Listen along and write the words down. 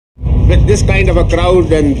with this kind of a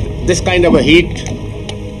crowd and this kind of a heat.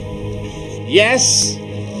 Yes,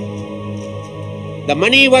 the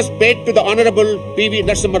money was paid to the Honorable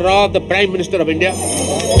𝗵𝗵𝗆 the Prime Minister of India.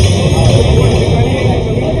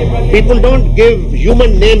 People don't give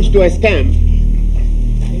human names to a scam,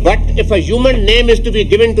 but if a human name is to be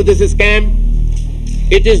given to this scam,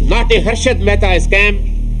 it is not a Harshad Mehta scam,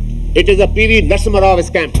 it is a 𝗵𝗵𝗆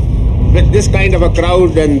scam. With this kind of a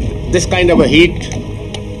crowd and this kind of a heat.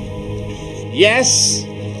 Yes,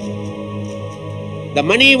 the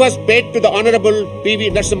money was paid to the Honorable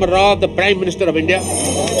𝗵𝗵𝗆 the Prime Minister of India.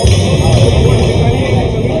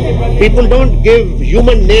 People don't give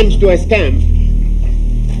human names to a scam,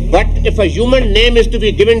 but if a human name is to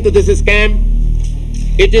be given to this scam,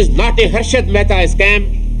 it is not a Harshad Mehta scam,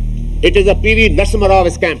 it is a 𝗵𝗵𝗆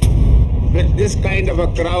scam. With this kind of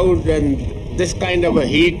a crowd and this kind of a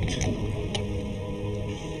heat.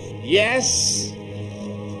 Yes,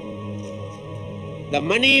 the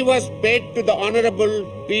money was paid to the Honorable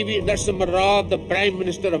𝗵𝗵𝗆 the Prime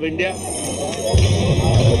Minister of India.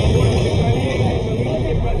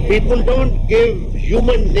 People don't give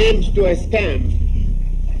human names to a scam,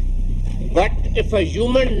 but if a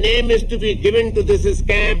human name is to be given to this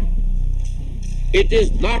scam, it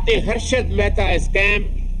is not a Harshad Mehta scam,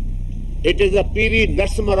 it is a 𝗵𝗵𝗆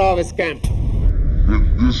scam. With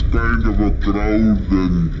this kind of a crowd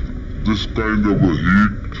and this kind of a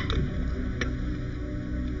heat.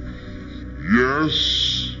 Yes,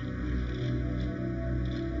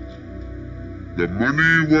 the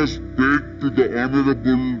money was paid to the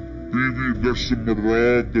Honorable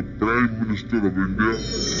𝗵𝗵𝗆 the Prime Minister of India.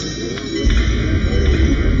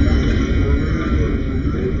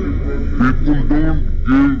 People don't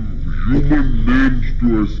give human names to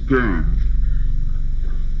a scam,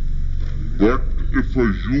 but if a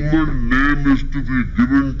human name is to be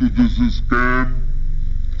given to this scam,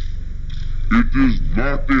 it is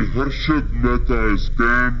not a Harshad Mehta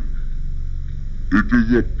scam, it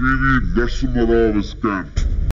is a 𝗵𝗵𝗆 scam.